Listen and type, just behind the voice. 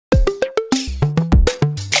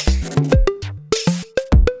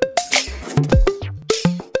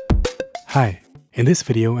Hi, in this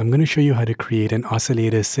video I'm going to show you how to create an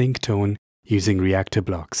oscillator sync tone using Reaktor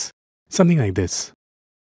blocks. Something like this.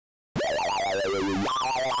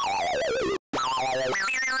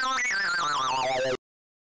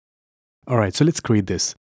 Alright, so let's create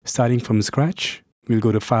this. Starting from scratch, we'll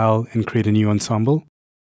go to File and create a new ensemble.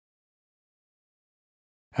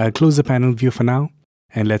 I'll close the panel view for now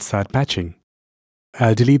and let's start patching.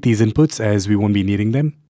 I'll delete these inputs as we won't be needing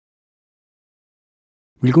them.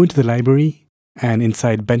 We'll go into the library and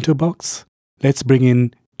inside Bento box, let's bring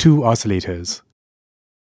in two oscillators.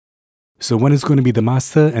 So one is going to be the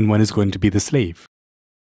master and one is going to be the slave.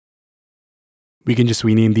 We can just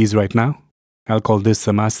rename these right now. I'll call this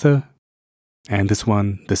the master and this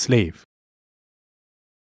one the slave.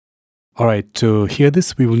 Alright, to hear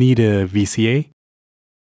this we will need a VCA.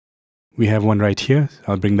 We have one right here,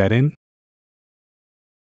 I'll bring that in.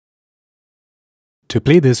 To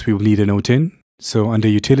play this we will need a note in. So under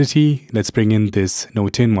utility, let's bring in this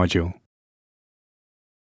note in module.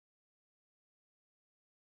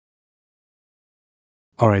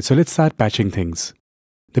 Alright, so let's start patching things.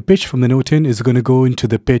 The pitch from the note in is going to go into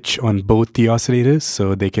the pitch on both the oscillators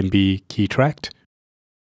so they can be key tracked.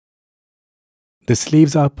 The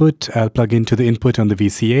slave's output I'll plug into the input on the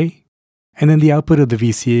VCA, and then the output of the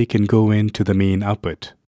VCA can go into the main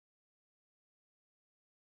output.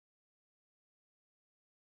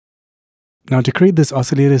 Now to create this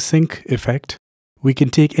oscillator sync effect, we can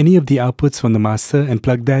take any of the outputs from the master and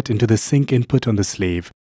plug that into the sync input on the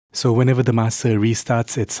slave. So whenever the master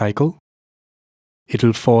restarts its cycle, it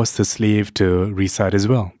will force the slave to restart as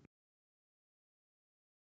well.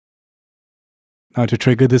 Now to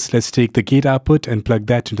trigger this, let's take the gate output and plug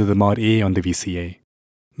that into the mod A on the VCA.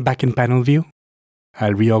 Back in panel view,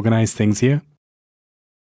 I'll reorganize things here.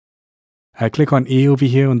 I'll click on A over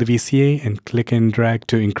here on the VCA and click and drag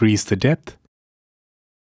to increase the depth.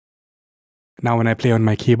 Now when I play on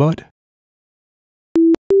my keyboard,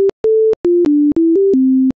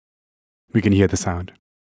 we can hear the sound.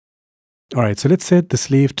 Alright, so let's set the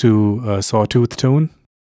slave to a sawtooth tone.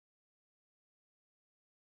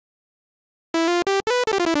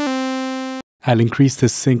 I'll increase the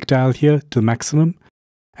sync dial here to maximum,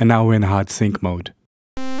 and now we're in hard sync mode.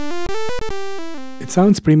 It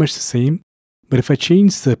sounds pretty much the same, but if I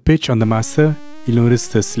change the pitch on the master, you'll notice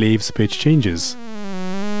the slave's pitch changes.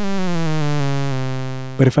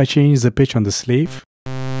 But if I change the pitch on the slave,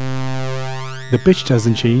 the pitch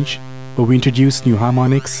doesn't change, but we introduce new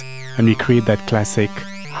harmonics and we create that classic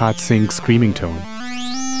hard sync screaming tone.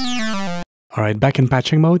 Alright, back in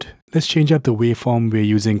patching mode, let's change up the waveform we're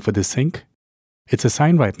using for the sync. It's a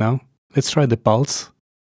sine right now. Let's try the pulse.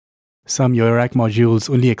 Some Eurorack modules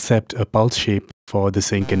only accept a pulse shape for the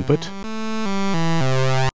sync input.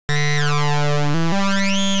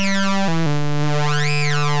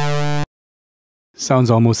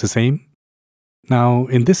 Sounds almost the same. Now,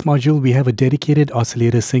 in this module, we have a dedicated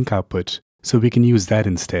oscillator sync output, so we can use that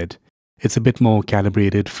instead. It's a bit more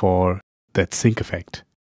calibrated for that sync effect.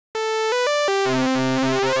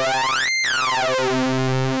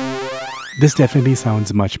 This definitely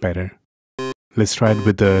sounds much better. Let's try it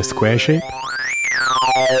with the square shape.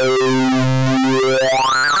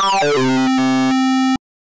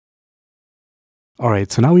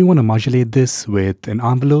 Alright, so now we want to modulate this with an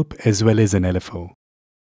envelope as well as an LFO.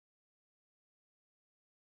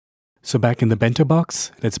 So back in the Bento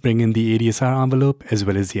box, let's bring in the ADSR envelope as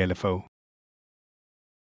well as the LFO.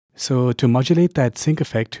 So to modulate that sync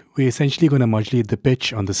effect, we're essentially going to modulate the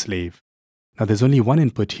pitch on the slave. Now there's only one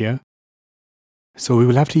input here, so we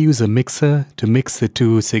will have to use a mixer to mix the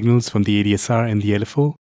two signals from the ADSR and the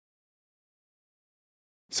LFO.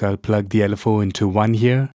 So I'll plug the LFO into 1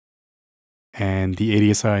 here and the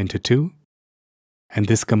ADSR into 2, and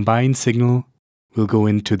this combined signal will go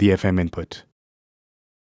into the FM input.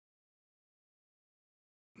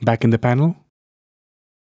 Back in the panel,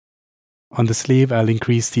 on the slave I'll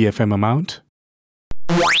increase the FM amount,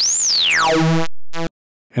 and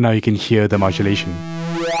now you can hear the modulation.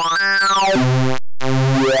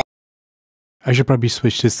 I should probably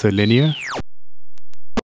switch this to linear.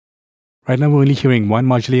 Right now we're only hearing one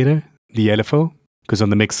modulator, the LFO, because on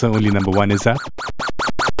the mixer only number 1 is up.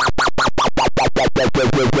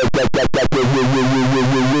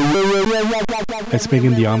 Let's bring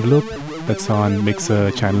in the envelope that's on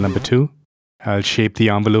mixer channel number 2. I'll shape the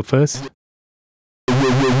envelope first.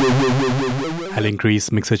 I'll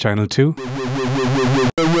increase mixer channel 2.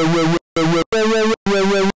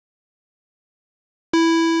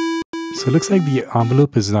 So it looks like the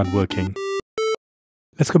envelope is not working.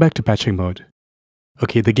 Let's go back to patching mode.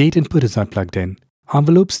 Okay, the gate input is not plugged in.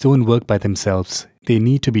 Envelopes don't work by themselves. they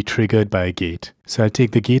need to be triggered by a gate. So I'll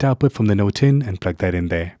take the gate output from the note in and plug that in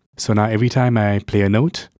there. So now every time I play a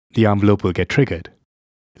note, the envelope will get triggered.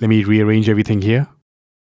 Let me rearrange everything here.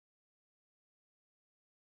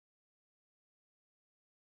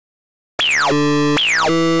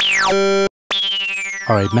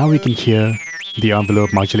 Alright, now we can hear the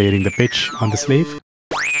envelope modulating the pitch on the slave.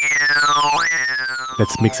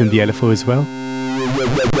 Let's mix in the LFO as well.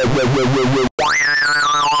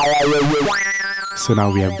 So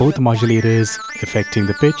now we have both modulators affecting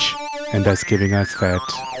the pitch and thus giving us that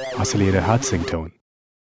oscillator hard sync tone.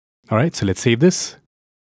 Alright, so let's save this.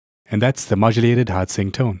 And that's the modulated hard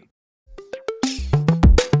sync tone.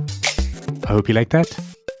 I hope you like that.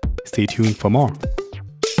 Stay tuned for more.